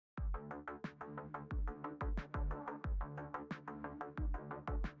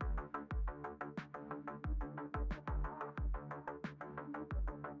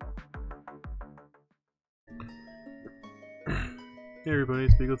Hey everybody,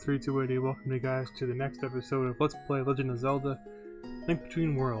 it's Beagle3280. Welcome you guys to the next episode of Let's Play Legend of Zelda Link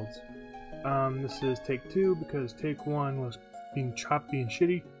Between Worlds. This is take 2 because take 1 was being choppy and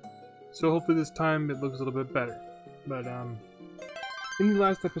shitty. So hopefully this time it looks a little bit better. But in the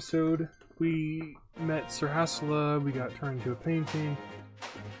last episode we met Sir Hassela, we got turned into a painting.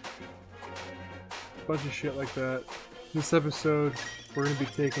 A bunch of shit like that. This episode we're going to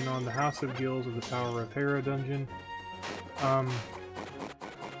be taking on the House of Gills of the Tower of Hera dungeon.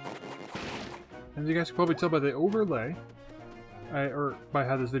 As you guys can probably tell by the overlay, or by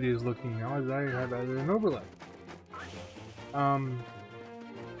how this video is looking now, is I have added an overlay.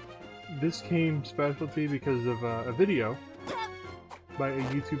 This came specialty because of a video by a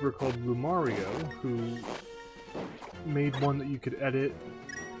YouTuber called Lumario, who made one that you could edit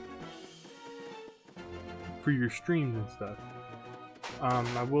for your streams and stuff.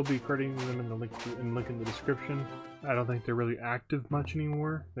 I will be crediting them in the link in the description. I don't think they're really active much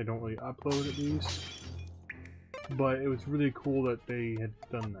anymore. They don't really upload at least. But it was really cool that they had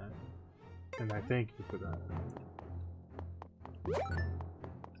done that. And I thank you for that. So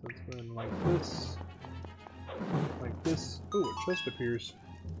let's go ahead and like this. Like this. Oh, a chest appears.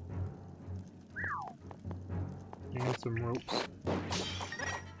 And some ropes.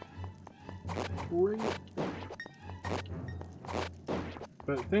 Bring it.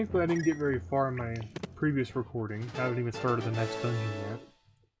 But thankfully I didn't get very far in my previous recording. I haven't even started the next dungeon yet.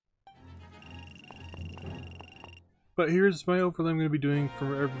 But here's my overlay I'm going to be doing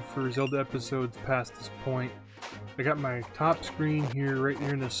for Zelda episodes past this point. I got my top screen here, right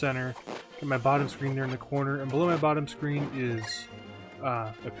here in the center. Got my bottom screen there in the corner, and below my bottom screen is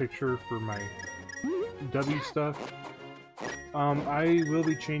a picture for my W stuff. I will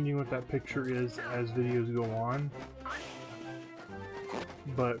be changing what that picture is as videos go on.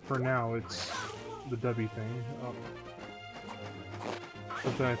 But for now, it's the W thing.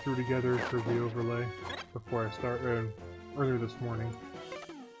 Something I threw together for the overlay before I start earlier this morning.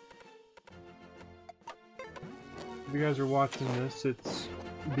 If you guys are watching this, it's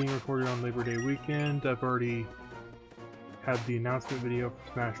being recorded on Labor Day weekend. I've already had the announcement video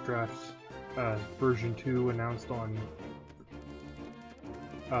for Smash Drafts version 2 announced on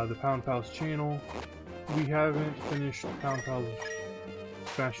the Pound Pals channel. We haven't finished Pound Pals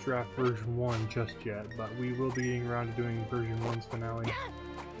Smash Draft version 1 just yet, but we will be getting around to doing version 1's finale.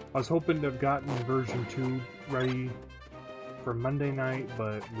 I was hoping to have gotten version 2 ready for Monday night,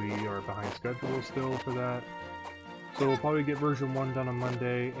 but we are behind schedule still for that. So we'll probably get version 1 done on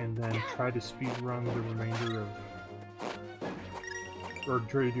Monday, and then try to speed run the remainder of... or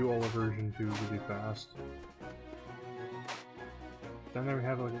try to do all of version 2 really fast. Then there we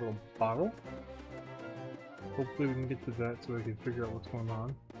have like a little bottle. Hopefully we can get to that so we can figure out what's going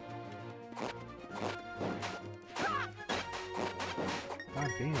on. God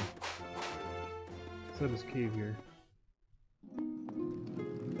damn. Let's have this cave here.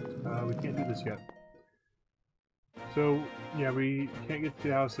 We can't do this yet. So, yeah, we can't get to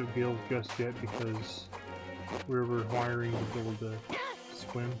the House of Gills just yet because we're requiring to build a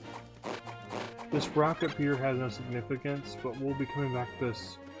swim. This rock up here has no significance, but we'll be coming back to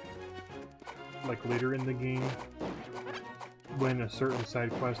this like later in the game when a certain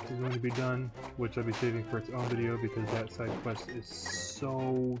side quest is going to be done, which I'll be saving for its own video because that side quest is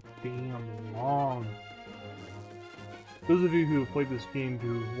so damn long. Those of you who have played this game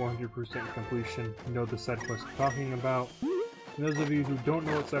to 100% completion know the side quest I'm talking about. And those of you who don't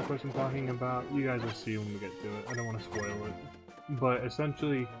know what side quest I'm talking about, you guys will see when we get to it. I don't want to spoil it. But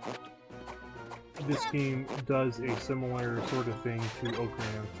essentially, this game does a similar sort of thing to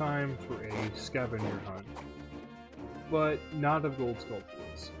Ocarina of Time for a scavenger hunt, but not of gold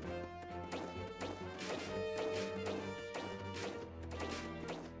sculptures.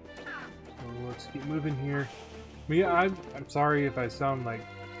 So let's keep moving here. But yeah, I'm sorry if I sound like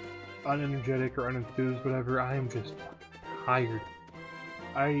unenergetic or unenthused, whatever. I am just tired.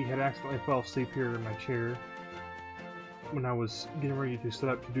 I had accidentally fell asleep here in my chair when I was getting ready to set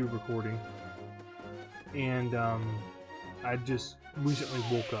up to do recording. And I just recently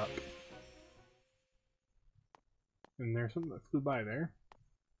woke up. And there's something that flew by there.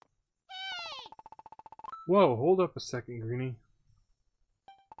 Whoa, hold up a second, Greenie.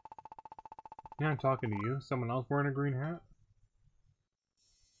 Yeah, I'm talking to you. Someone else wearing a green hat?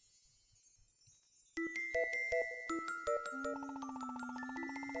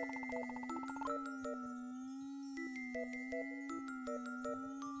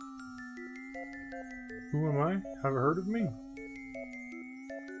 Who am I? Have you heard of me?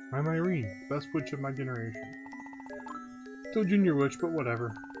 I'm Irene, best witch of my generation. Still junior witch, but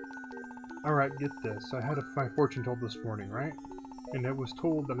whatever. Alright, get this. I had my fortune told this morning, right? and I was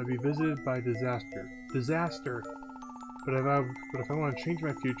told that I'd be visited by disaster. Disaster! But if I want to change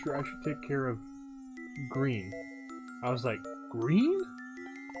my future, I should take care of green. I was like, green?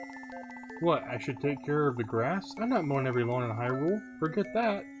 What, I should take care of the grass? I'm not mowing every lawn in Hyrule. Forget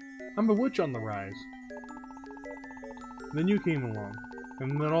that. I'm a witch on the rise. Then you came along,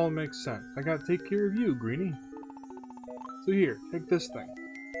 and that all makes sense. I gotta take care of you, Greenie. So here, take this thing.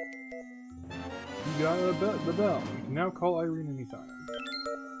 You got the bell. You can now call Irene anytime.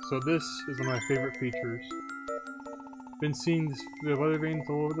 So this is one of my favorite features. Been seeing the weather vanes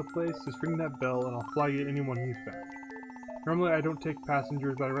all over the place. Just ring that bell and I'll fly get anyone you found. Normally I don't take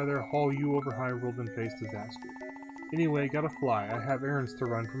passengers, but I'd rather haul you over Hyrule than face disaster. Anyway, gotta fly. I have errands to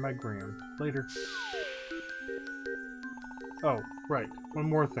run for my gram. Later. Oh, right. One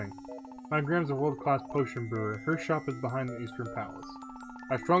more thing. My gram's a world-class potion brewer. Her shop is behind the Eastern Palace.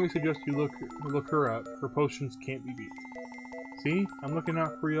 I strongly suggest you look her up. Her potions can't be beat. See? I'm looking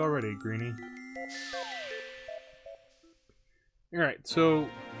out for you already, Greenie. Alright, so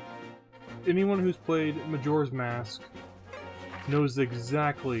anyone who's played Majora's Mask knows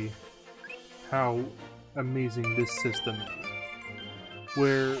exactly how amazing this system is.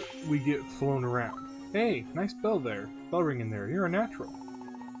 Where we get flown around. Hey, nice bell there. Bell ringing there. You're a natural.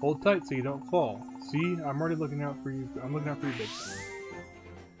 Hold tight so you don't fall. See? I'm already looking out for you. I'm looking out for you big time.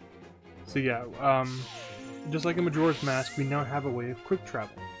 So yeah, just like in Majora's Mask, we now have a way of quick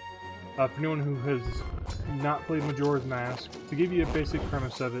travel. For anyone who has not played Majora's Mask, to give you a basic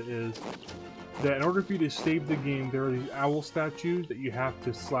premise of it is that in order for you to save the game, there are these owl statues that you have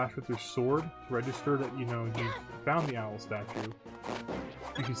to slash with your sword to register that, you know, you've found the owl statue.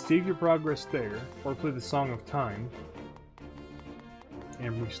 You can save your progress there, or play the Song of Time,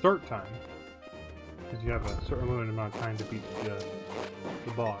 and restart time, because you have a certain limited amount of time to beat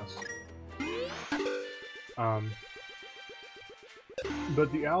the boss.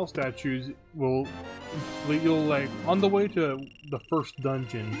 But the owl statues will, you'll like, on the way to the first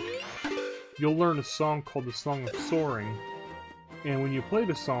dungeon, you'll learn a song called the Song of Soaring, and when you play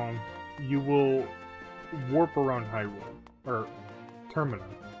the song, you will warp around Hyrule, or Termina,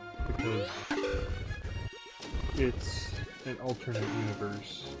 because it's an alternate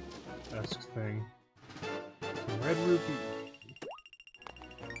universe-esque thing. Some red rupee.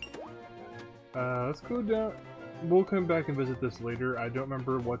 Let's go down. We'll come back and visit this later. I don't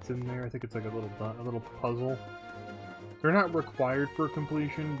remember what's in there. I think it's like a little puzzle. They're not required for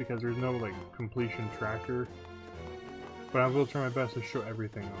completion because there's no like completion tracker. But I will try my best to show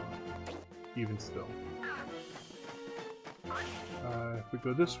everything off, even still. If we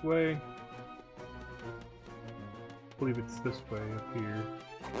go this way, I believe it's this way up here,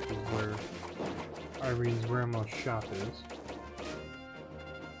 is where Irene's grandma's shop is.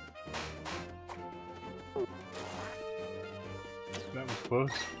 That was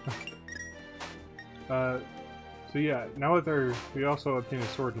close. So yeah, now with we also obtained a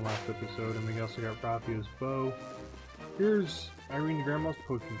sword in the last episode, and we also got Rafia's bow. Here's Irene's grandma's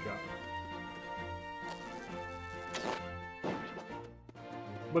potion shop.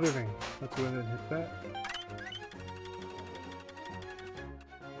 Weather vane. Let's go ahead and hit that.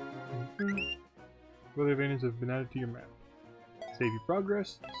 Weather vanes have been added to your map. Save your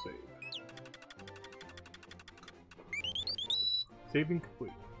progress. Save. Saving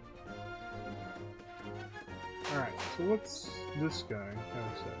complete. Alright, so what's this guy kind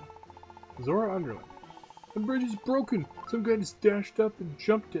of say? Zora Underland. The bridge is broken! Some guy just dashed up and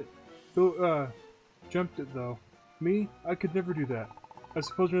jumped it. Jumped it though. Me? I could never do that. I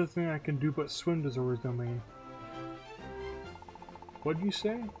suppose there's nothing I can do but swim to Zora's domain. What'd you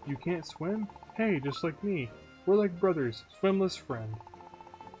say? You can't swim? Hey, just like me. We're like brothers. Swimless friend.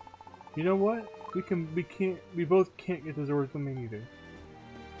 You know what? We both can't get to Zora's domain either.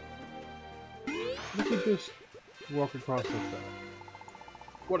 We could just walk across like that.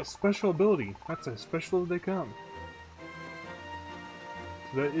 What a special ability! That's as special as they come.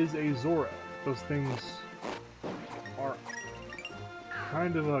 So that is a Zora. Those things are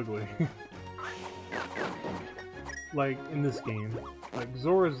kind of ugly. Like in this game, like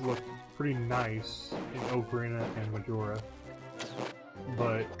Zoras look pretty nice in Ocarina and Majora,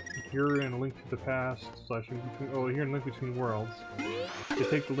 but here in Link to the Past here in Link Between Worlds, they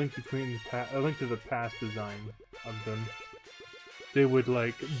take the Link to the Past design of them. They would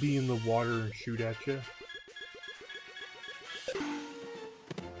like be in the water and shoot at you.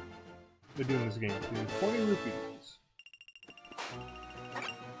 They do in this game too. 20 rupees.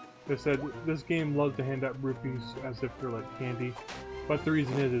 They said this game loves to hand out rupees as if they're like candy, but the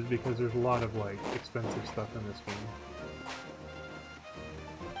reason is because there's a lot of like expensive stuff in this game.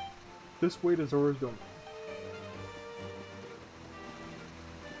 This way to Zora's domain.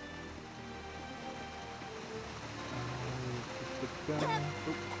 down.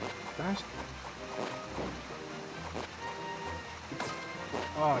 Oh, bastard.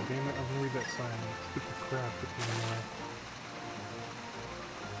 Oh, damn it, I'm gonna read that sign. Stupid crap.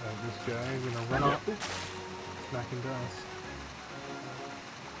 This guy is gonna run off. Ooh, smack into us.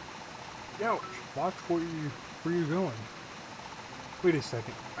 Ouch! Watch where you're going. Wait a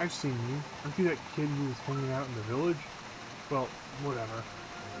second, I've seen you. Aren't you that kid who was hanging out in the village? Well, whatever.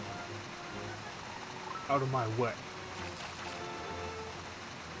 Out of my way.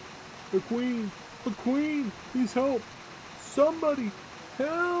 The queen! The queen! Please help! Somebody!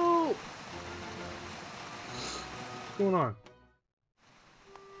 Help! What's going on?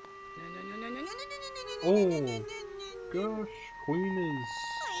 Oh, gosh, Queen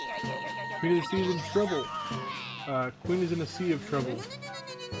is in trouble. Queen is in a sea of trouble.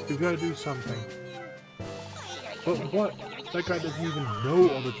 We've got to do something. But what? That guy doesn't even know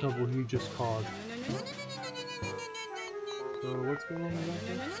all the trouble he just caused. So what's going on with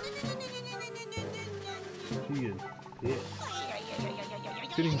that? She is pissed.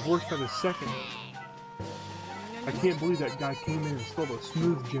 It's getting worse by the second. I can't believe that guy came in and stole a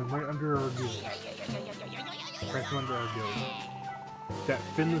smooth gem right under our gills. Right from under our gills. That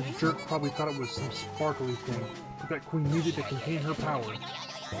finless jerk probably thought it was some sparkly thing, but that queen needed to contain her power.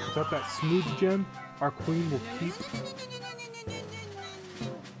 Without that smooth gem, our queen will keep...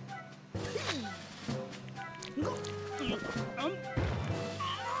 Oh,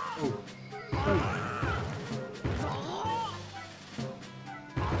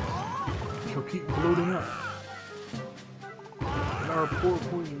 she'll keep bloating up. And our poor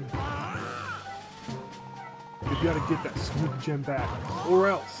queen. We gotta get that smooth gem back, or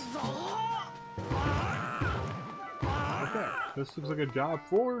else. Okay, this looks like a job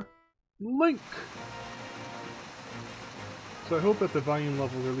for Link. So I hope that the volume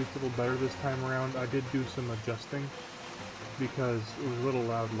levels are at least a little better this time around. I did do some adjusting because it was a little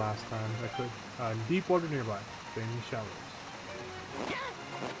loud last time. I could deep water nearby, stay in the shallows.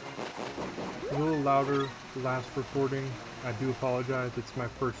 A little louder last recording. I do apologize. It's my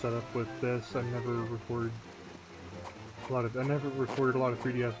first setup with this. I never recorded a lot of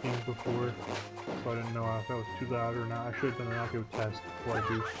 3DS games before, so I didn't know if that was too loud or not. I should have done an audio test before I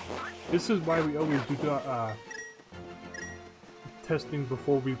do. This is why we always do testing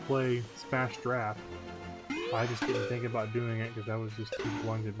before we play Smash Draft. I just didn't think about doing it because I was just too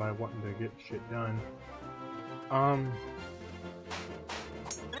blinded by wanting to get shit done.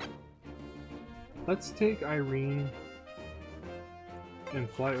 Let's take Irene and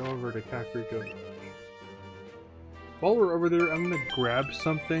fly over to Kakariko. While we're over there, I'm gonna grab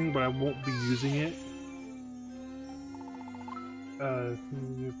something, but I won't be using it.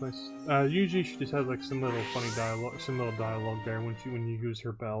 Usually she just has like some little funny dialogue, there when you use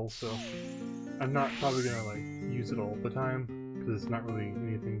her bell. So I'm not probably gonna like use it all the time because it's not really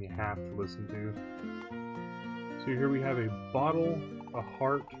anything you have to listen to. So here we have a bottle, a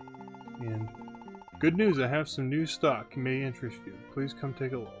heart, and good news! I have some new stock. May interest you. Please come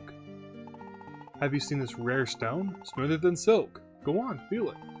take a look. Have you seen this rare stone? Smoother than silk. Go on, feel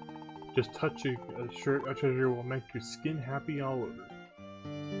it. Just touch a treasure will make your skin happy all over.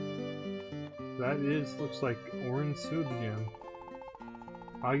 That looks like orange smooth gem.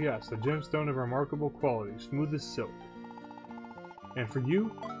 Ah yes, a gemstone of remarkable quality, smooth as silk. And for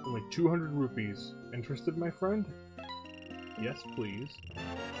you, only 200 rupees. Interested, my friend? Yes, please.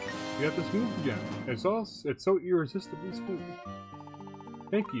 You got the smooth gem. It's so irresistibly smooth.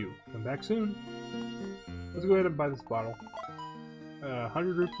 Thank you. Come back soon. Let's go ahead and buy this bottle.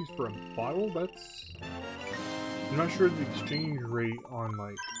 100 rupees for a bottle? That's... I'm not sure the exchange rate on,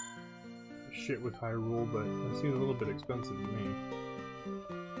 like, shit with Hyrule, but that seems a little bit expensive to me.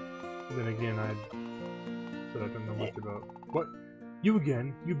 And then again, I don't know much about... What? You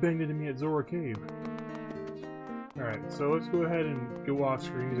again? You banged into me at Zora Cave. Alright, so let's go ahead and go off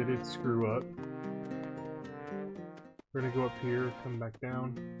screen because I did screw up. We're gonna go up here, come back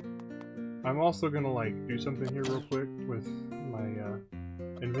down. I'm also gonna like do something here real quick with my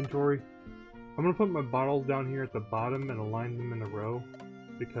inventory. I'm gonna put my bottles down here at the bottom and align them in a row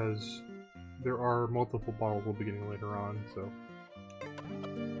because there are multiple bottles we'll be getting later on, so.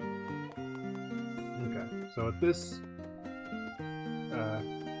 Okay, so at this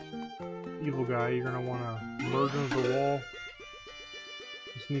evil guy, you're gonna wanna merge into the wall,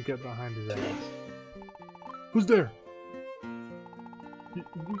 sneak up behind his ass. Who's there?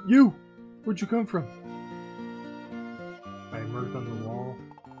 You! Where'd you come from? I emerged on the wall.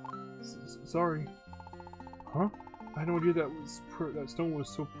 Sorry. Huh? I had no idea that stone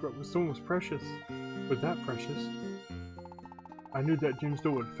was precious. Was that precious? I knew that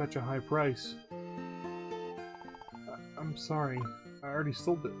gemstone would fetch a high price. I'm sorry. already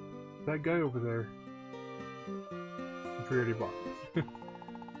sold it. That guy over there. Which we already bought. I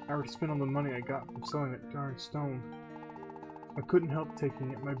already spent all the money I got from selling that darn stone. I couldn't help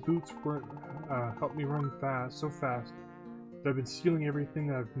taking it. My boots weren't helped me run so fast. That I've been stealing everything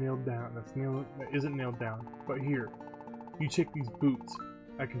that I've nailed down. That isn't nailed down. But here, you take these boots.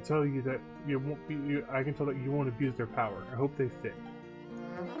 I can tell you that you won't be. I can tell that you won't abuse their power. I hope they fit.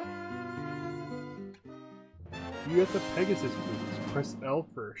 You got the Pegasus boots. Press L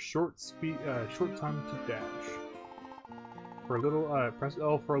for a short time to dash. For a little, press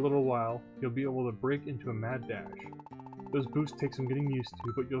L for a little while. You'll be able to break into a mad dash. Those boosts take some getting used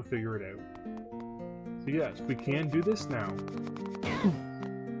to, but you'll figure it out. So yes, we can do this now.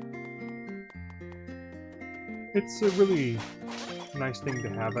 It's a really nice thing to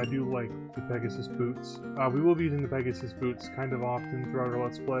have. I do like the Pegasus boots. We will be using the Pegasus boots kind of often throughout our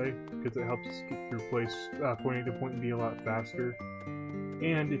Let's Play, because it helps us get through point A to point B a lot faster.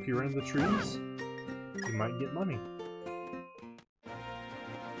 And if you're in the trees, you might get money.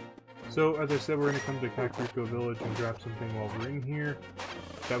 So, as I said, we're going to come to Kakariko Village and grab something while we're in here.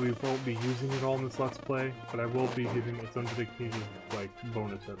 That we won't be using it all in this Let's Play, but I will be giving its own dedicated, like,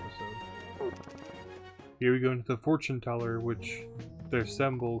 bonus episode. Here we go into the Fortune Teller, which their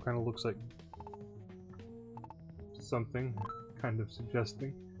symbol kind of looks like something, kind of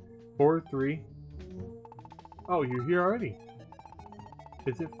suggesting. 4, 3. Oh, you're here already.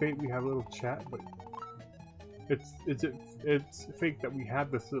 Is it fate we have a little chat? But it's fake that we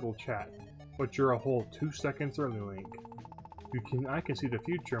have this little chat, but you're a whole 2 seconds early, Link. I can see the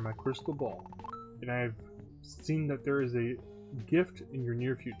future in my crystal ball, and I've seen that there is a gift in your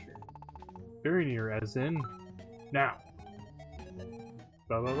near future. Very near, as in now.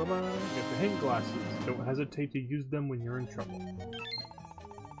 Blah blah blah blah. Get the hint glasses. Don't hesitate to use them when you're in trouble.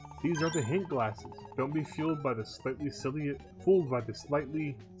 These are the hint glasses. Don't be fooled by the slightly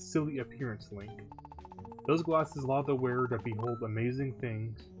silly appearance, Link. Those glasses allow the wearer to behold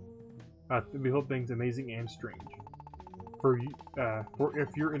things amazing and strange. For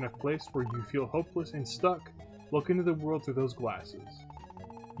if you're in a place where you feel hopeless and stuck, look into the world through those glasses.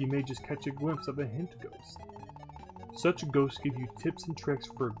 You may just catch a glimpse of a hint ghost. Such ghosts give you tips and tricks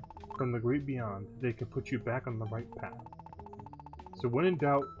from the great beyond. They can put you back on the right path. So when in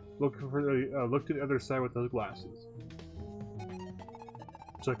doubt, look to the other side with those glasses.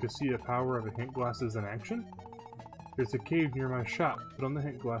 So I can see the power of the hint glasses in action? There's a cave near my shop. Put on the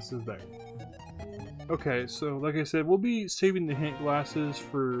hint glasses there. Okay, so like I said, we'll be saving the hint glasses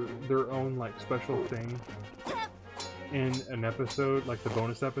for their own like special thing in an episode, like the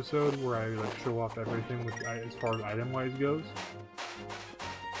bonus episode, where I like show off everything as far as item-wise goes.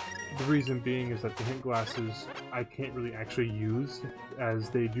 The reason being is that the hint glasses I can't really actually use, as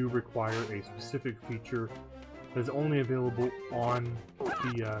they do require a specific feature that is only available on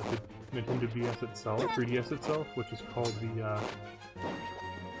the Nintendo DS itself, 3DS itself, which is called the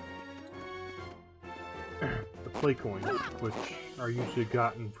play coins, which are usually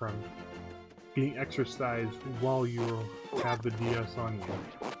gotten from getting exercise while you have the DS on you.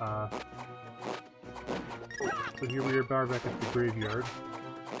 So here we are back at the graveyard.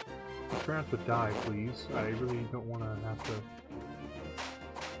 Try not to die, please. I really don't want to have to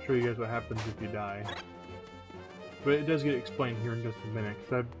show you guys what happens if you die. But it does get explained here in just a minute,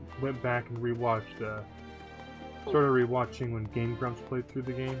 because I went back and rewatched, started rewatching when Game Grumps played through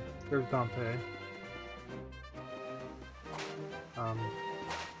the game. There's Dante.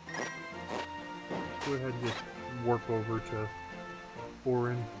 Go ahead and just warp over to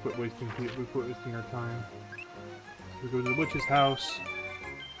Orin. Quit wasting our time. We go to the witch's house.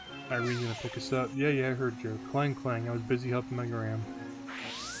 Irene's gonna pick us up. Yeah, I heard you. Clang clang. I was busy helping my gram.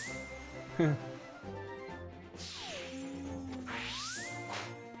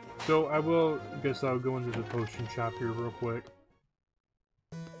 So I'll go into the potion shop here real quick.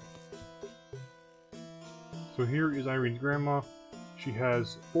 So here is Irene's grandma. She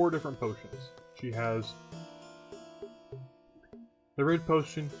has 4 different potions. She has the red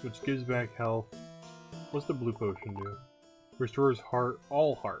potion, which gives back health. What's the blue potion do? Restores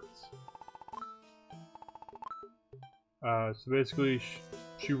all hearts. So basically,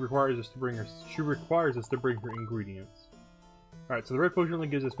 she requires us to bring her ingredients. Alright, so the red potion only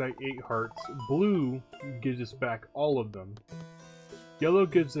gives us back 8 hearts. Blue gives us back all of them. Yellow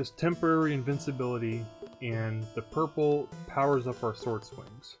gives us temporary invincibility, and the purple powers up our sword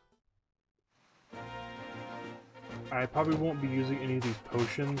swings. I probably won't be using any of these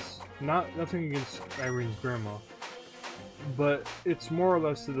potions. Nothing against Irene's grandma, but it's more or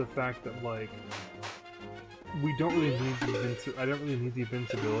less to the fact that like we don't really need I don't really need the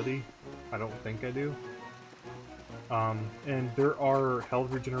invincibility. I don't think I do. And there are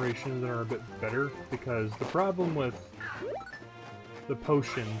health regenerations that are a bit better, because the problem with the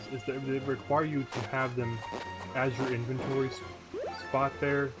potions is that they require you to have them as your inventory spot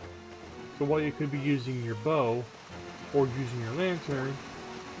there. So while you could be using your bow or using your lantern,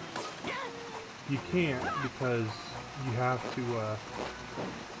 you can't, because you have to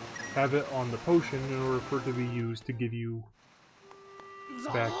have it on the potion in order for it to be used to give you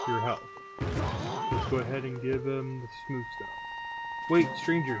back your health. Let's go ahead and give him the smooth stuff. Wait,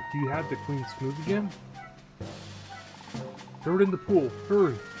 stranger, do you have the clean smooth again? Throw it in the pool,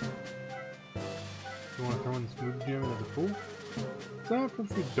 hurry! You want to throw in the smooth gem into the pool? So what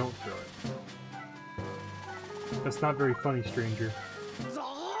happens if you don't throw it? That's not very funny, stranger.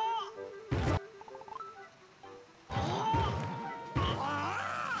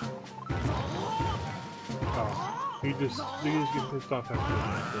 Oh, he just get pissed off after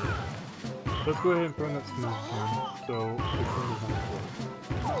that. Let's go ahead and throw in that smooth gem, so the thing is on the floor.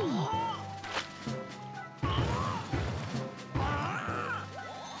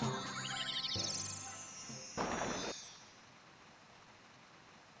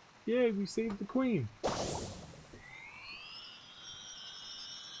 Yay, we saved the queen!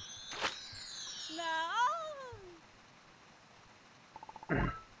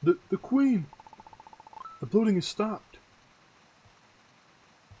 No. The queen! The bloating has stopped.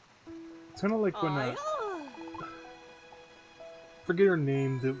 It's kind of like when forget her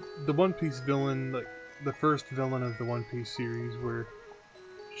name, the One Piece villain, like the first villain of the One Piece series, where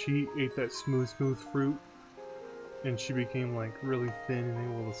she ate that smooth fruit and she became like really thin and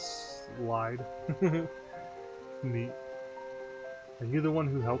able to slide. Neat. Are you the one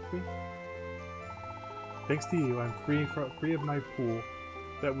who helped me? Thanks to you, I'm free of my pool.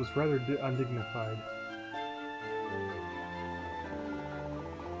 That was rather undignified.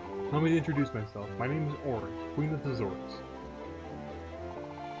 Let me introduce myself. My name is Orange, Queen of the Zords.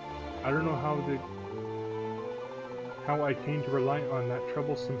 I don't know how I came to rely on that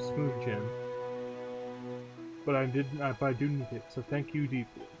troublesome smooth gem, but I do need it. So thank you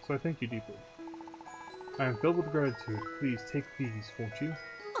deeply. I am filled with gratitude. Please take these, won't you?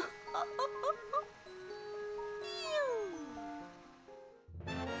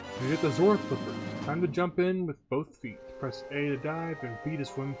 You get the Zora Flippers. Time to jump in with both feet. Press A to dive and B to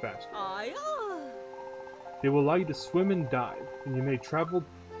swim faster. They will allow you to swim and dive, and you may travel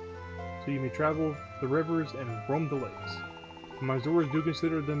the rivers and roam the lakes. My Zoras do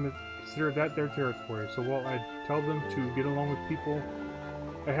consider that their territory, so while I tell them to get along with people,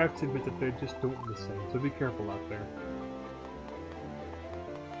 I have to admit that they just don't listen, so be careful out there.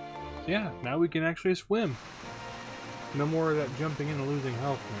 Yeah, now we can actually swim. No more of that jumping in and losing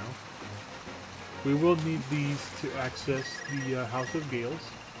health now. We will need these to access the House of Gales.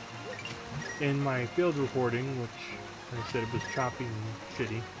 In my field recording, which, like I said, it was choppy and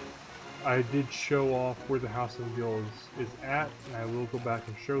shitty, I did show off where the House of Gales is at, and I will go back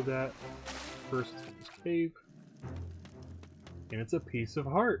and show that. First, this cave. And it's a piece of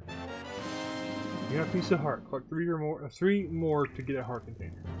heart. You got a piece of heart. Collect three more to get a heart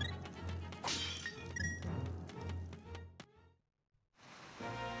container.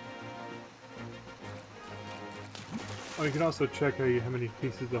 Oh, you can also check how many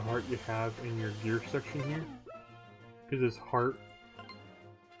pieces of heart you have in your gear section here. Because this heart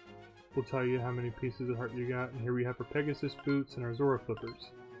will tell you how many pieces of heart you got. And here we have our Pegasus boots and our Zora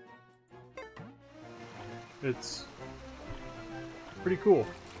flippers. It's pretty cool.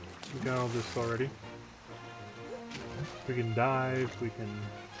 We got all this already. We can dive, we can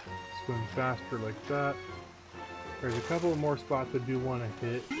swim faster like that. There's a couple more spots I do want to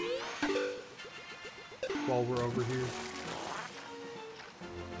hit while we're over here.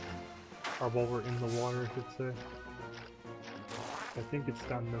 Or while we're in the water, I should say. I think it's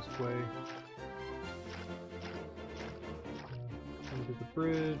down this way. Under the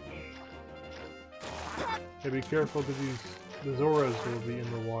bridge. Yeah, be careful because the Zoras will be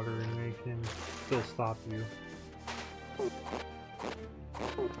in the water and they can still stop you.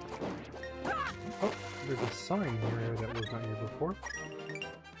 Oh, there's a sign here that was not here before.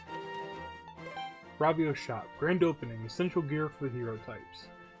 Bravio Shop. Grand opening. Essential gear for the hero types.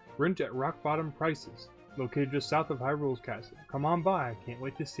 Rent at rock bottom prices. Located just south of Hyrule's Castle. Come on by. I can't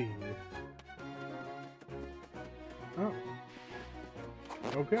wait to see you. Oh.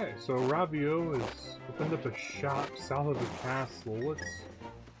 Okay, so Ravio has opened up a shop south of the castle. Let's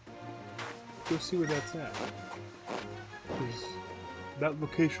go see where that's at. Because that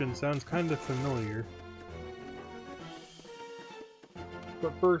location sounds kind of familiar.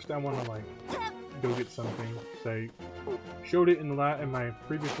 But first I want to like go get something. I showed it in my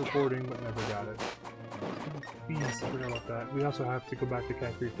previous recording but never got it. Bees, forgot about that. We also have to go back to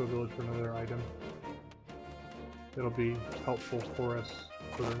Kakariko Village for another item. That'll be helpful for us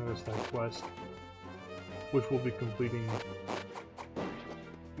for another side quest, which we'll be completing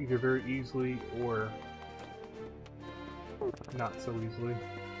either very easily or not so easily.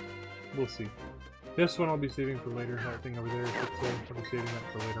 We'll see. This one I'll be saving for later. That thing over there, I should say. I'll be saving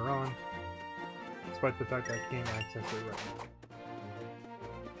that for later on, despite the fact I can't access it right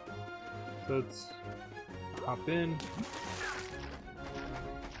now. So let's hop in.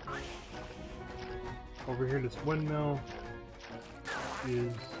 Over here, this windmill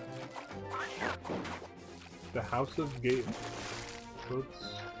is the House of Gale. So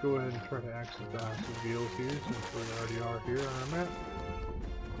let's go ahead and try to access the House of Gale here, since we already are here on our map.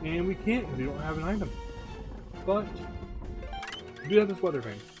 And we can't, we don't have an item. But we do have this weather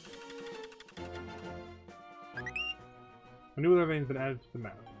vane. A new weather vane's been added to the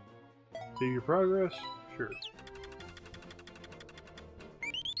map. Save your progress? Sure.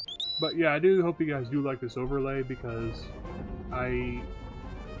 But yeah, I do hope you guys do like this overlay, because it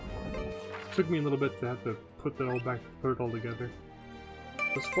took me a little bit to have to put it all together.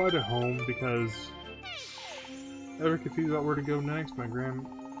 Let's fly to home, because ever confused about where to go next? My gram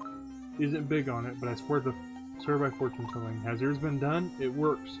isn't big on it, but I swear by fortune telling. Has yours been done? It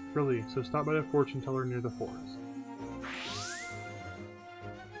works, really. So stop by the fortune teller near the forest.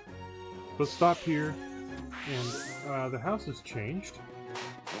 Let's stop here, and the house has changed.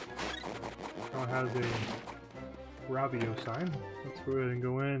 Now it has a Ravio sign. Let's go ahead and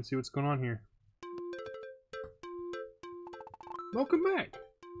go in and see what's going on here. Welcome back!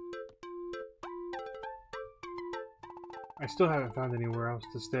 I still haven't found anywhere else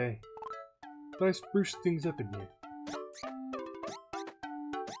to stay, but I spruced things up in here.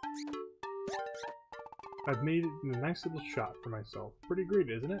 I've made it in a nice little shop for myself. Pretty great,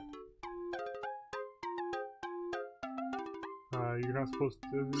 isn't it? You're supposed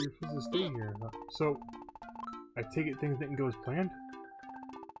to stay here. So, I take it things didn't go as planned?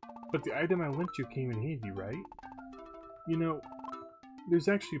 But the item I lent you came in handy, right? You know, there's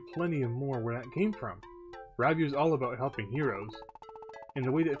actually plenty of more where that came from. Ravio's all about helping heroes. And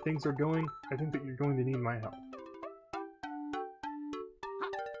the way that things are going, I think that you're going to need my help.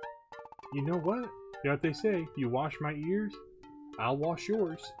 You know what? You know what they say, you wash my ears, I'll wash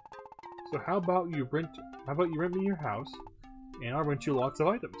yours. So how about you rent me your house, and I'll rent you lots of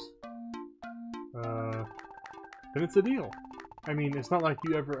items. Then it's a deal. I mean, it's not like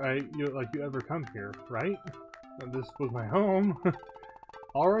you ever come here, right? This was my home.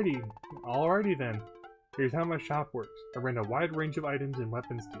 Alrighty then. Here's how my shop works. I rent a wide range of items and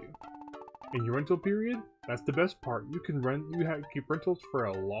weapons to you. In your rental period, that's the best part. You can keep rentals for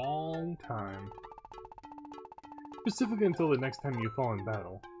a long time. Specifically until the next time you fall in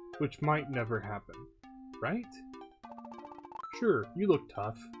battle, which might never happen, right? Sure, you look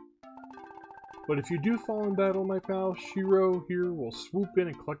tough. But if you do fall in battle, my pal, Shiro here will swoop in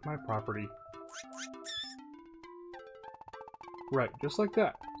and collect my property. Right, just like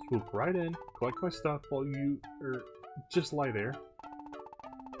that. Swoop right in, collect my stuff while you, just lie there.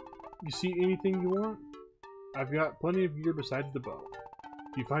 You see anything you want? I've got plenty of gear besides the bow.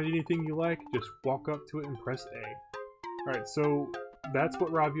 If you find anything you like, just walk up to it and press A. Alright, so that's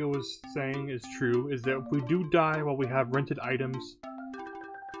what Ravio was saying is true, is that if we do die while we have rented items,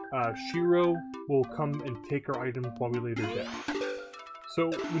 Shiro will come and take our items while we lay their dead. So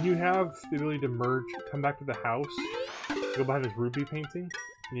when you have the ability to merge, come back to the house, go behind this ruby painting,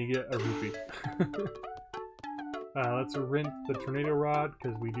 and you get a rupee. Let's rent the tornado rod,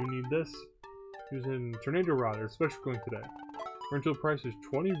 because we do need this. Using tornado rod, there's special going today. Rental price is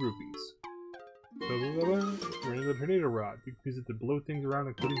 20 rupees. Rent the tornado rod. You can use it to blow things around,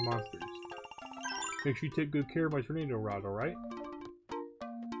 including monsters. Make sure you take good care of my tornado rod, alright?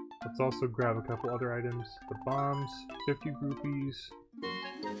 Let's also grab a couple other items. The bombs, 50 rupees.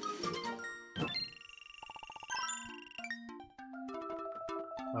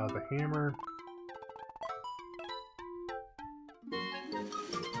 The hammer.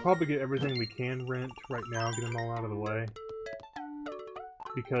 We'll probably get everything we can rent right now, get them all out of the way.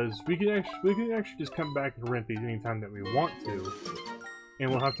 Because we can actually just come back and rent these anytime that we want to. And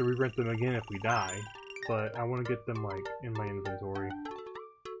we'll have to re-rent them again if we die. But I want to get them, like, in my inventory.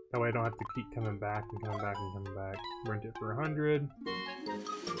 That way I don't have to keep coming back and coming back and coming back. Rent it for 100.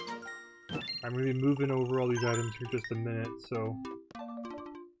 I'm going to be moving over all these items here just a minute, so...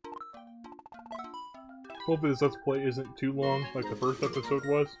 hopefully this Let's Play isn't too long, like the first episode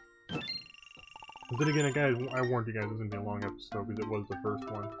was. But then again, guys, I warned you guys it was going to be a long episode, because it was the first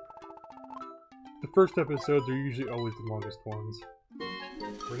one. The first episodes are usually always the longest ones.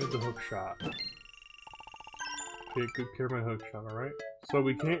 Rented the hook shot. Take good care of my hookshot, alright? So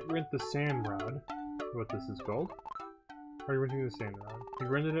we can't rent the sand rod, what this is called. Are you renting the sand rod? He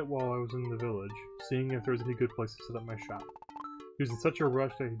rented it while I was in the village, seeing if there was any good place to set up my shop. He was in such a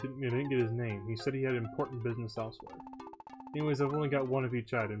rush that I didn't get his name. He said he had important business elsewhere. Anyways, I've only got one of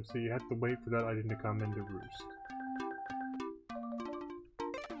each item, so you have to wait for that item to come into roost.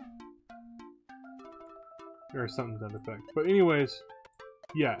 Or something to that effect. But anyways,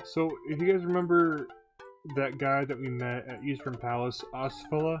 yeah, so if you guys remember that guy that we met at Eastern Palace,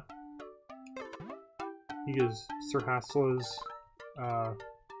 Osfala, he is Sir Hasla's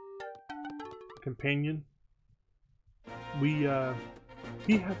companion. He has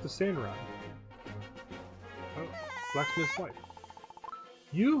the sand rod. Oh, blacksmith's wife.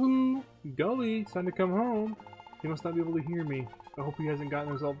 Yoo-hoo! Gully, it's time to come home. He must not be able to hear me. I hope he hasn't gotten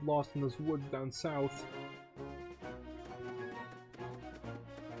himself lost in those woods down south.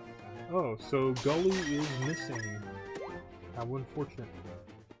 Oh, so Gully is missing. How unfortunate.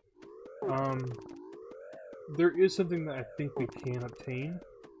 There is something that I think we can obtain.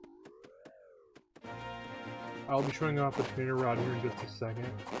 I'll be showing off the trainer rod here in just a second.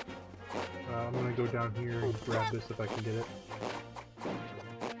 I'm gonna go down here and grab this if I can get it.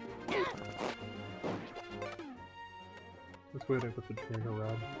 Let's go ahead and put the trainer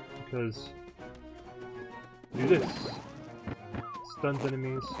rod, because do this. Stuns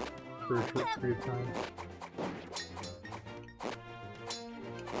enemies for a short period of time.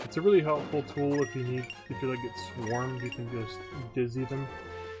 It's a really helpful tool if you like get swarmed, you can just dizzy them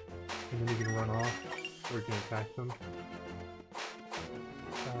and then you can run off, or you can attack them.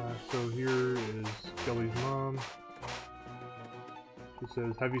 So here is Gully's mom. She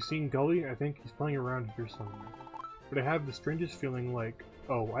says, "Have you seen Gully? I think he's playing around here somewhere. But I have the strangest feeling like,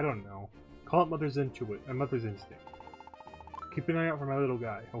 oh, I don't know. Call it mother's instinct. Keep an eye out for my little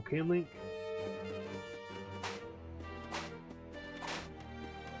guy. Okay, Link?"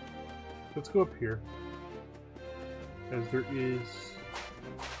 Let's go up here, as there is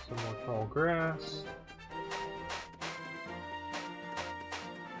some more tall grass.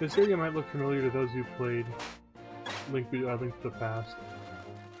 This area might look familiar to those who played Link to the Past,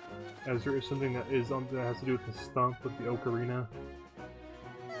 as there is something that has to do with the stump with the ocarina.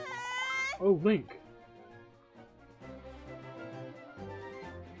 Oh, Link!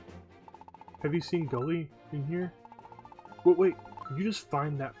 Have you seen Gully in here? Wait, did you just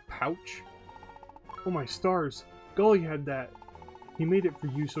find that pouch? Oh my stars, Gully had that! He made it for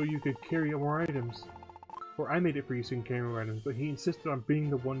you so you could carry more items. Or I made it for you so you can carry more items, but he insisted on being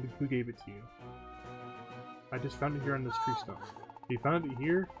the one who gave it to you. I just found it here on this tree stump. He found it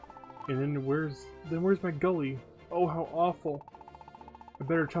here? And then where's my Gully? Oh, how awful. I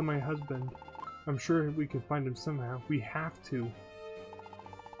better tell my husband. I'm sure we can find him somehow. We have to.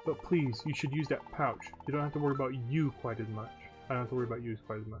 But please, you should use that pouch. You don't have to worry about you quite as much. I don't have to worry about you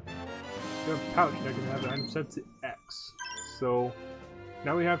quite as much. You have a pouch, and I can have the item set to X. So,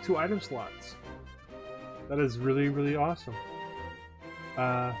 now we have 2 item slots. That is really, really awesome.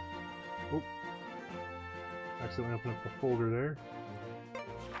 Oh. Accidentally opened up the folder there.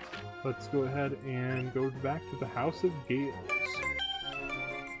 Let's go ahead and go back to the House of Gales.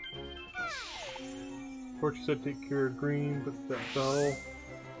 Torch said take care of green, but that fell.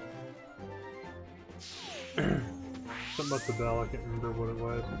 Something about the bell, I can't remember what it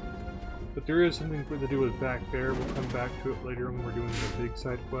was. But there is something to do with back there. We'll come back to it later when we're doing the big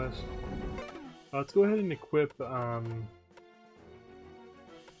side quest. Let's go ahead and equip the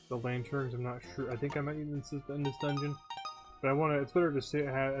lanterns. I'm not sure. I think I might need them in this dungeon. But I want to. It's better to say.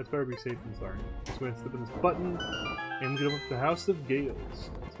 It's better to be safe than sorry. So we're gonna flip this button, and we're gonna look at the House of Gales.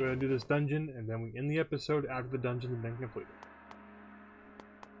 Let's go ahead and do this dungeon, and then we end the episode after the dungeon has been completed.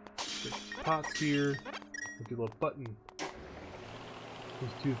 There's pots here. Do a little button.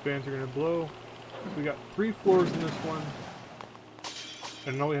 These 2 fans are gonna blow. So we got 3 floors in this one,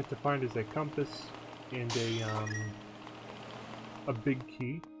 and all we have to find is a compass and a big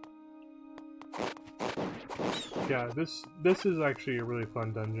key. Yeah, this is actually a really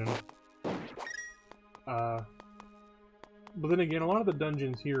fun dungeon. But then again, a lot of the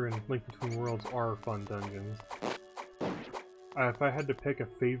dungeons here in Link Between Worlds are fun dungeons. If I had to pick a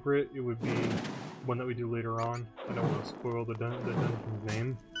favorite, it would be one that we do later on. I don't want to spoil the dungeon's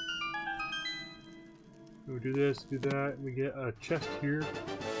name. We do this, do that, and we get a chest here,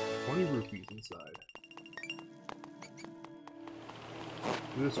 20 rupees inside.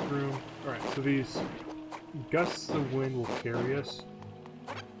 This room. Alright, so these gusts of wind will carry us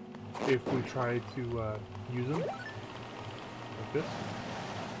if we try to use them. Like this.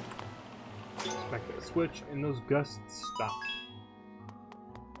 Smack that switch, and those gusts stop.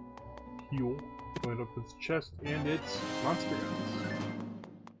 Fuel. Going up its chest, and it's monster guns.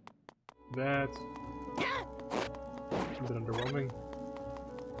 That's a bit underwhelming.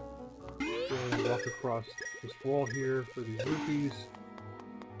 We'll walk across this wall here for these rupees.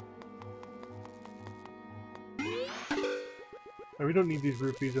 And we don't need these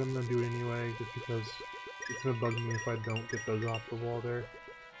rupees, I'm gonna do it anyway, just because it's gonna bug me if I don't get those off the wall there.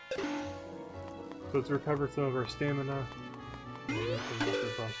 So let's recover some of our stamina. We'll walk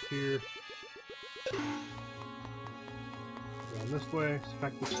across here. Down this way,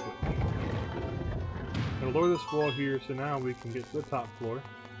 smack the switch. Gonna lower this wall here, so now we can get to the top floor.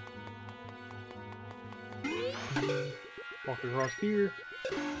 Walk across here.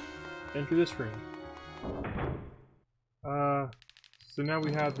 Enter this room. So now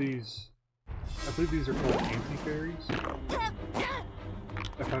we have these, I believe these are called anti-fairies.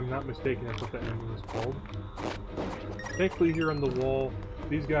 If I'm not mistaken, that's what that enemy is called. Thankfully here on the wall,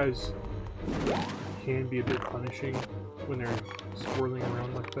 these guys can be a bit punishing when they're swirling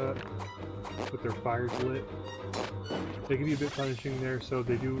around like that, with their fires lit. They can be a bit punishing there, so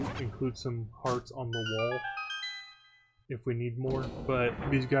they do include some hearts on the wall if we need more, but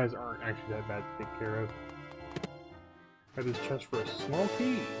these guys aren't actually that bad to take care of. Got this chest for a small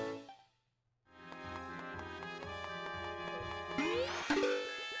key.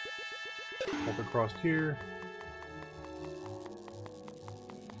 Walk across here.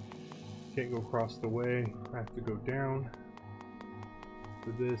 Can't go across the way. I have to go down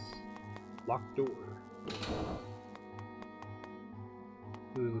to this locked door.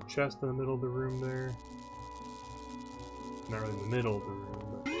 There's a chest in the middle of the room there. Not really in the middle of the room,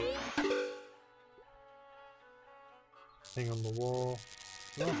 but hang on the wall.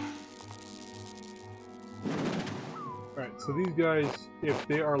 Oh. Alright, so these guys, if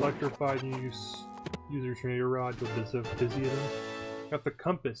they are electrified and you use your tornado rod, you'll dizzy them. Got the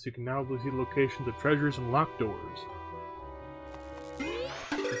compass, you can now see the locations of treasures and locked doors.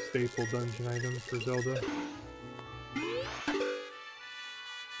 A staple dungeon item for Zelda.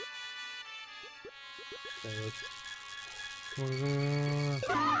 Okay, let's...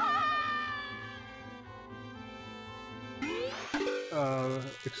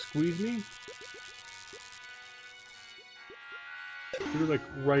 excuse me? You're like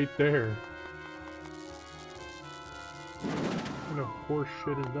right there. What kind of horse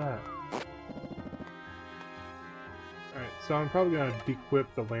shit is that? Alright, so I'm probably gonna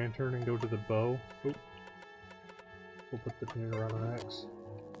dequip the lantern and go to the bow. Oop. We'll put the tornado rod on X.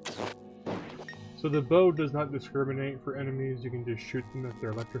 So the bow does not discriminate for enemies, you can just shoot them if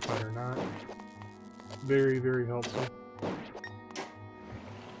they're electrified or not. Very, very helpful.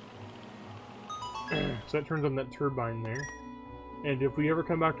 So that turns on that turbine there. And if we ever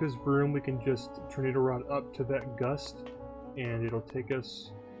come back to this room, we can just tornado rod up to that gust, and it'll take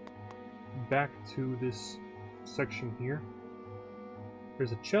us back to this section here.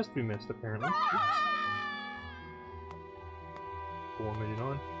 There's a chest we missed, apparently. Oops. Cool, made it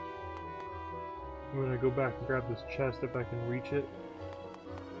on. I'm gonna go back and grab this chest if I can reach it.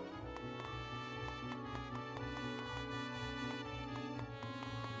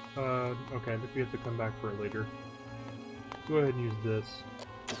 Okay, I think we have to come back for it later. Go ahead and use this.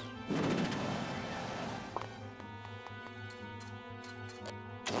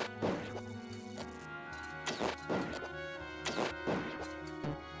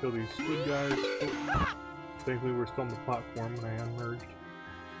 Kill these squid guys. Oh. Thankfully we're still on the platform when I unmerged.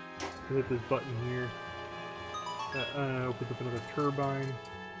 Hit this button here. Opens up another turbine.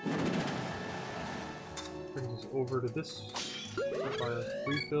 Brings us over to this fire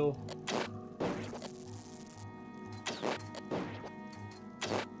refill.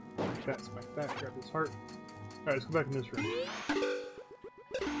 Smack that, grab this heart. Alright, let's go back in this room.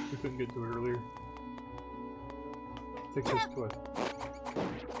 We couldn't get to it earlier. Take this to a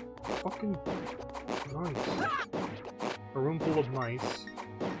fucking mice. A room full of mice.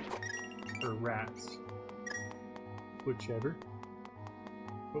 Or rats. Whichever.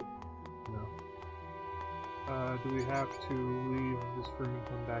 Oh, no. Do we have to leave this room and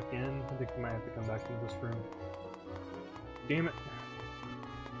come back in? I think we might have to come back into this room. Damn it.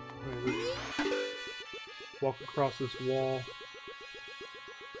 Okay, let's walk across this wall.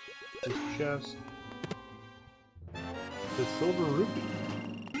 This chest. The silver rupee.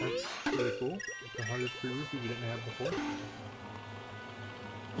 That's really cool. It's 100 free rupee we didn't have before.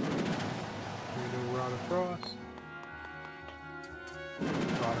 We're gonna rod across.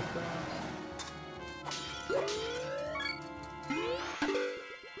 Rod across.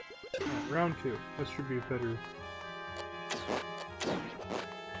 Right, round 2. This should be better.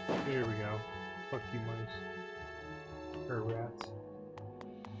 There we go. Fuck you, mice. Or rats.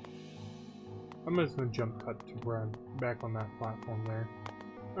 I'm just gonna jump cut to where I'm back on that platform there.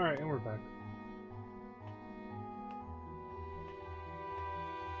 Alright, and we're back.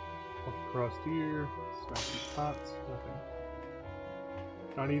 Up across here, smack these pots, nothing.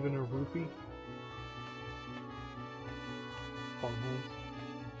 Not even a rupee. Palm hands.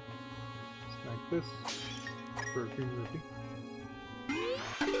 Smack this for a green rupee.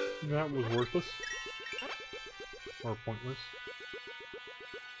 That was worthless. Or pointless.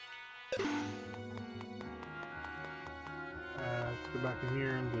 Let's go back in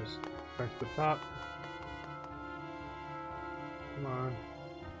here and just back to the top. Come on.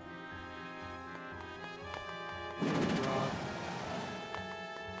 Rock.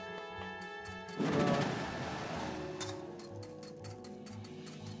 Rock.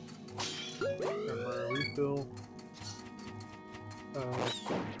 Camera refill.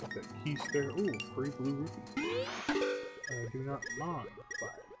 What's that? Keister. Ooh, free blue rupees. Do not mind.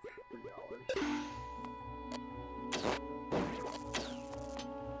 $3.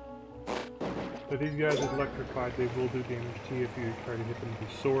 So these guys are electrified, they will do damage to you if you try to hit them with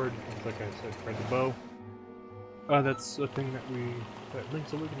your sword. It's like I said, try the bow. That's a thing that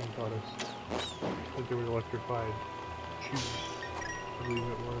Link's Awakening taught us. That there was electrified shoes, I believe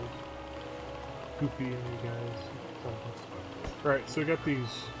it was. Goofy and you guys. Alright, so we got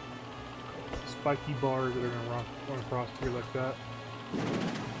these spiky bars that are gonna run across here like that.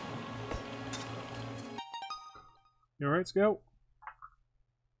 You alright, Scout?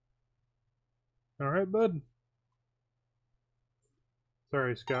 Alright, bud.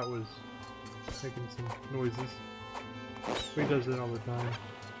 Sorry, Scott was making some noises. He does it all the time.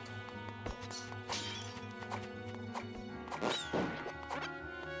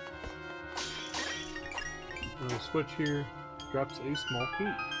 Another switch here drops a small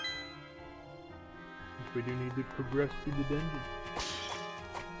key. Which we do need to progress through the dungeon.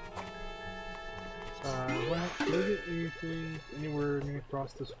 Well, did I get anything anywhere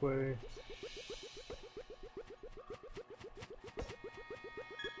across this way?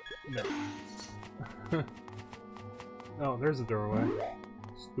 No. Oh, there's a doorway.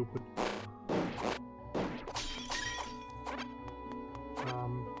 Stupid.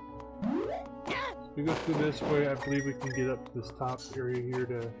 If we go through this way, I believe we can get up to this top area here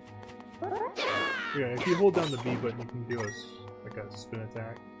to... Yeah, if you hold down the B button, you can do like a spin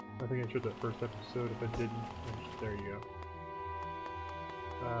attack. I think I showed that first episode. If I didn't, there you go.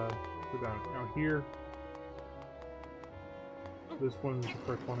 Go down out here. This one's the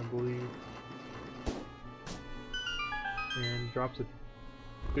first one, I believe. And drops a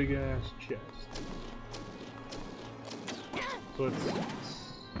big ass chest. So it's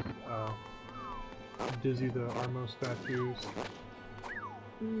Dizzy the Armo statues.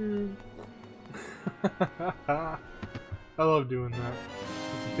 I love doing that.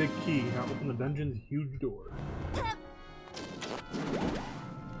 It's a big key. Now open the dungeon's huge door.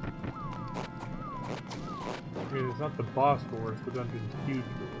 I mean, it's not the boss door, it's the dungeon's huge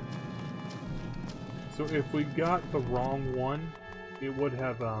door. So if we got the wrong one, it would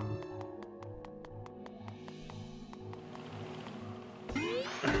have,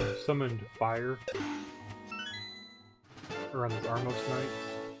 summoned fire around these Armos Knights.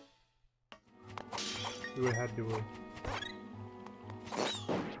 We would have had to have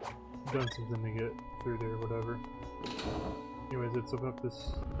done something to get through there, whatever. Anyways, let's open up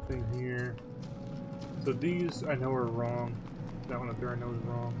this thing here. So these I know are wrong. That one up there I know is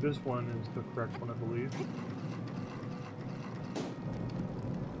wrong. This one is the correct one, I believe.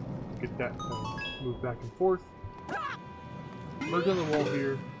 Get that to move back and forth. Merge on the wall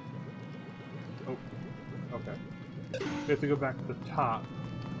here. Oh, okay. We have to go back to the top.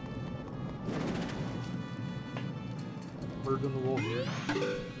 Merge on the wall here.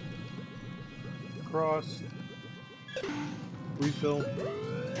 Cross. Refill.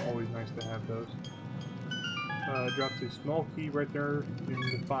 Always nice to have those. Drops a small key right there in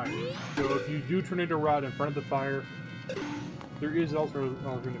the fire. So if you do Tornado Rod in front of the fire, there is also an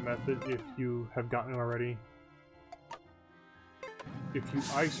alternate method if you have gotten it already. If you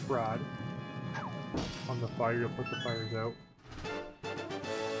Ice Rod on the fire, you'll put the fires out.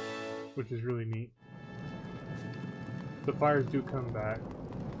 Which is really neat. The fires do come back,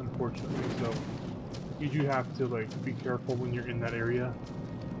 unfortunately, so you do have to like be careful when you're in that area.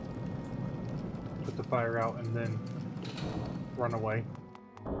 Put the fire out and then run away.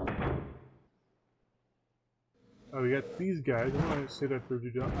 Oh, we got these guys. I want to say that they're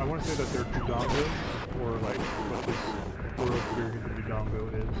Dudongos, or like what this world version of Dudongo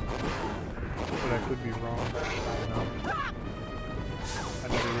is. But I could be wrong. I don't know. I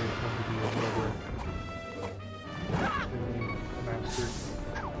never really come to be a builder. A master.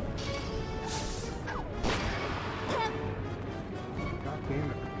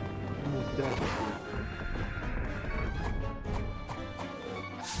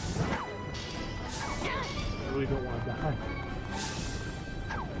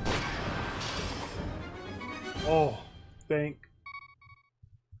 Oh, thank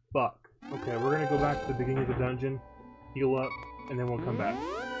fuck. Okay, we're gonna go back to the beginning of the dungeon, heal up, and then we'll come back.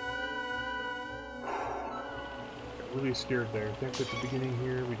 Got really scared there. I think at the beginning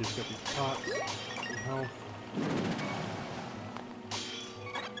here we just got these pots, some health.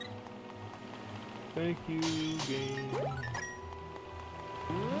 Thank you, game.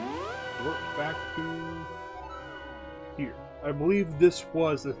 We're back to here. I believe this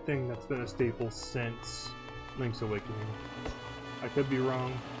was a thing that's been a staple since Link's Awakening. I could be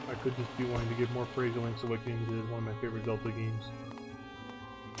wrong. I could just be wanting to give more praise to Link's Awakening because it is one of my favorite Zelda games.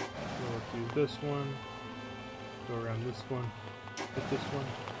 So let's use this one. Go around this one. Hit this one.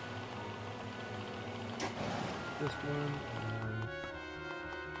 This one. And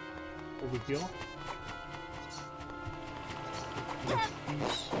hold the heal. Nice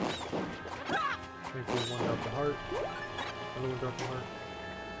piece. Thankfully one dropped the heart. Another one dropped the heart.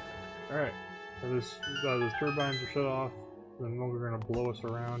 Alright. So those turbines are shut off. Then they're going to blow us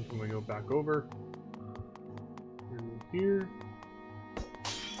around when we go back over. Here.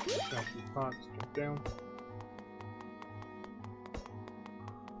 Got these pots, jump down.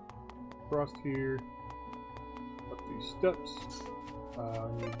 Across here. Up these steps.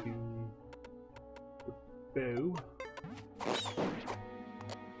 Need the bow.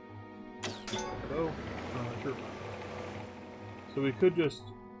 Bow. Sure. So we could just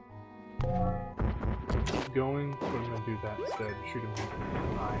keep going, but I'm gonna do that instead. Shoot him in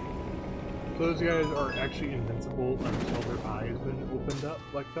the eye. So those guys are actually invincible until their eye has been opened up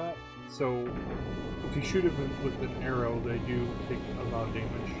like that. So if you shoot them with an arrow, they do take a lot of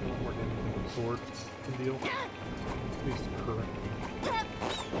damage, a lot more damage than a sword can deal. At least currently.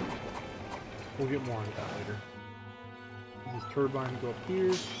 We'll get more into that later. This turbine go up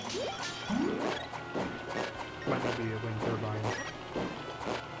here. Might not be a wind turbine.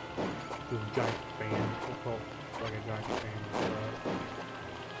 This giant fan. We'll call it like a giant fan.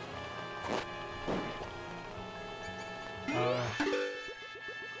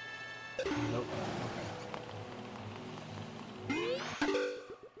 Nope. Okay.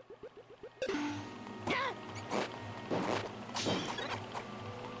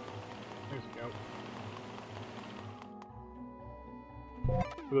 Scout.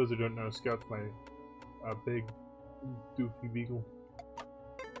 For those who don't know, Scout's my big, doofy beagle.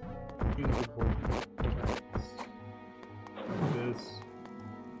 He's a good boy. Like this.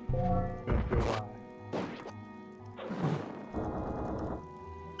 Gonna feel why.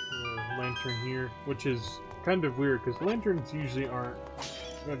 Lantern here, which is kind of weird because lanterns usually aren't.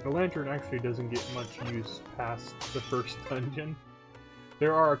 The lantern actually doesn't get much use past the first dungeon.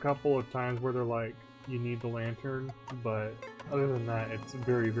 There are a couple of times where they're like, you need the lantern, but other than that, it's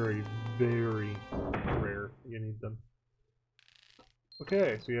very, very, very rare you need them.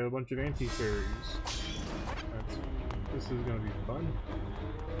 Okay, so you have a bunch of anti-fairies. This is gonna be fun.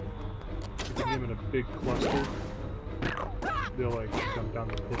 If you give them in a big cluster, they'll like jump down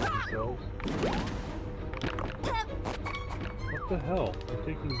the pit themselves. What the hell? They're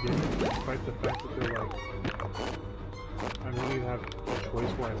taking damage despite the fact that they're like... I don't even have a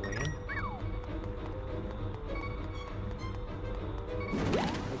choice where I land?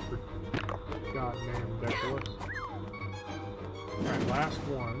 That's for goddamn ridiculous. Alright, last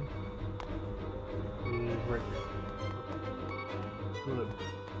one is right here. Will it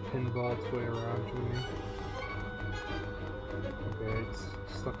pinball its way around to me? Okay, it's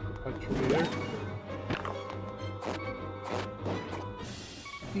stuck perpetually there.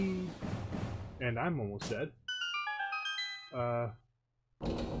 And I'm almost dead.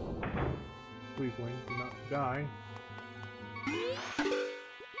 Please, Link, do not die.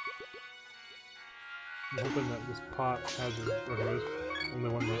 I'm hoping that this pot has a... Okay, this only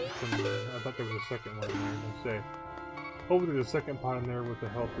one that can... I thought there was a second one in there, let's say. Hopefully there's a second pot in there with a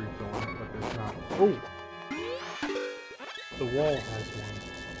health refill in it, but there's not. Oh! The wall has one.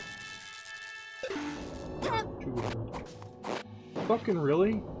 Two of them. Fucking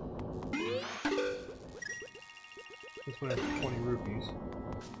really? This one has 20 rupees.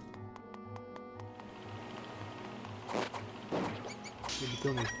 Maybe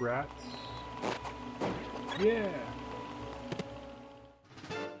kill these rats. Yeah!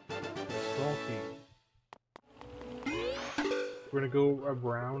 Salty. We're gonna go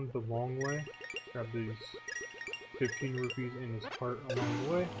around the long way. Grab these 15 rupees in this part along the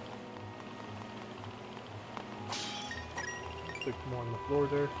way. Stick more on the floor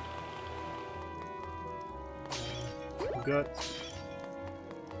there. Guts.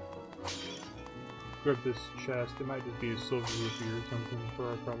 Grab this chest. It might just be a silver rupee or something for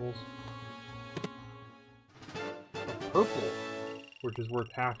our troubles. A purple, which is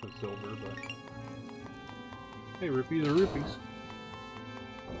worth half a silver, but Hey, rupees are rupees.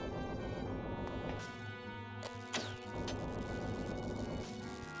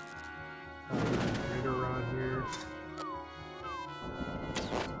 Right around here.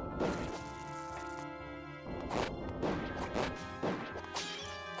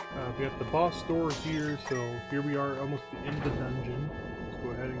 We got the boss door here, so here we are almost at the end of the dungeon. Let's go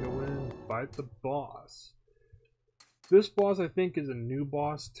ahead and go in and fight the boss. This boss, I think, is a new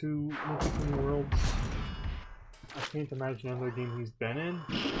boss to Link Between Worlds. I can't imagine another game he's been in.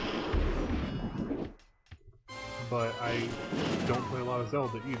 But I don't play a lot of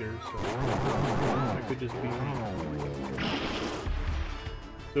Zelda either, so that could just be me.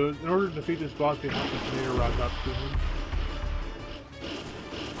 So in order to defeat this boss, we have to tomato rod up to him.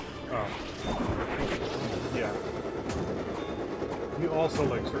 Oh. Yeah. You also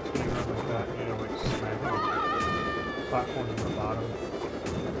like start spinning around like that, you know, like smack the platform on the bottom.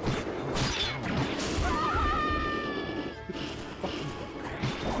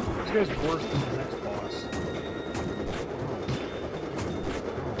 This guy's worse than the next boss.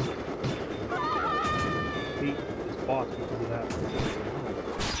 I hate this boss because of that. Alright.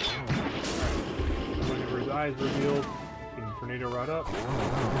 Whenever his eyes revealed, you can tornado rod up.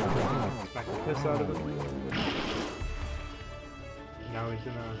 Smack the piss out of it. Now he's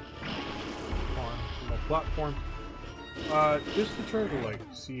in a platform. Just to try to like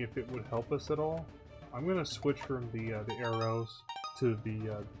see if it would help us at all, I'm gonna switch from the arrows to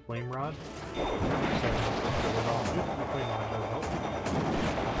the flame rod. So, the flame rod does help.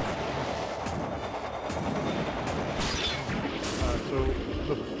 So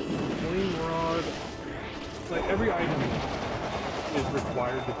the flame rod, like every item is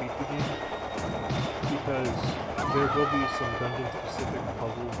required to beat the game, because there will be some dungeon-specific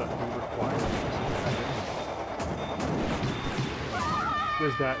puzzles that do require specific items.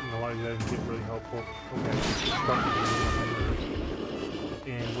 There's that, and a lot of these items get really helpful. Okay, start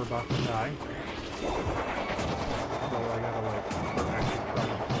and we're about to die. So I gotta like start actually trying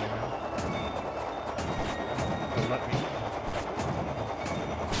to play now. So let me.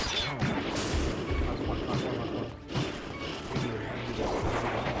 Last one, last one, last one.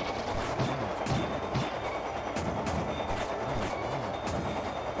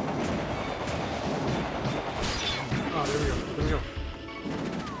 Oh, there we go, there we go.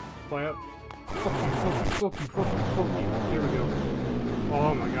 Fly up. Fuck you. There we go.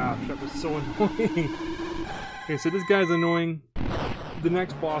 Oh my gosh, that was so annoying. Okay, so this guy's annoying. The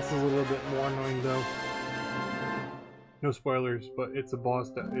next boss is a little bit more annoying though. No spoilers, but it's a boss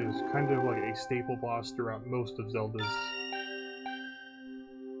that is kind of like a staple boss throughout most of Zelda's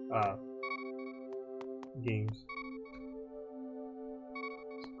games.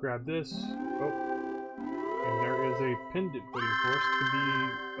 Let's grab this. Oh. And there is a pendant waiting for us to be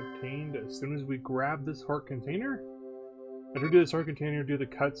obtained as soon as we grab this heart container. After we do this heart container, do the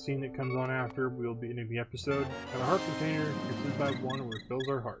cutscene that comes on after, we'll be ending the episode. And the heart container is 351 where it fills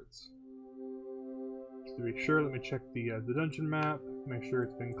our hearts. Just to be sure, let me check the dungeon map, make sure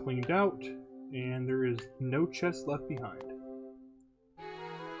it's been cleaned out, and there is no chest left behind.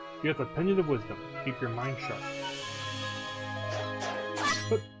 You have the Pendant of Wisdom. Keep your mind sharp.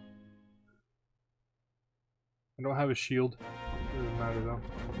 But I don't have a shield. Doesn't matter though.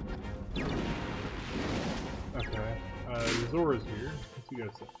 Okay. Zora's here. What's you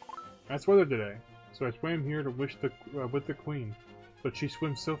guys say? Nice weather today, so I swam here to wish with the queen, but she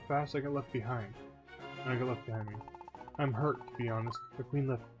swims so fast I got left behind. And I got left behind me. I'm hurt, to be honest. The queen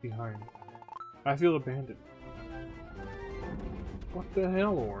left behind. I feel abandoned. What the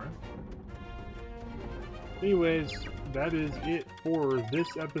hell, Lauren? Anyways, that is it for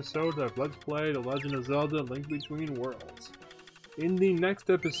this episode of Let's Play The Legend of Zelda: Link Between Worlds. In the next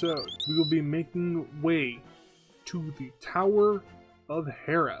episode, we will be making way to the Tower of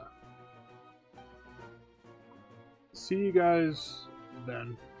Hera. See you guys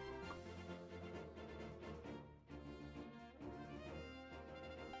then.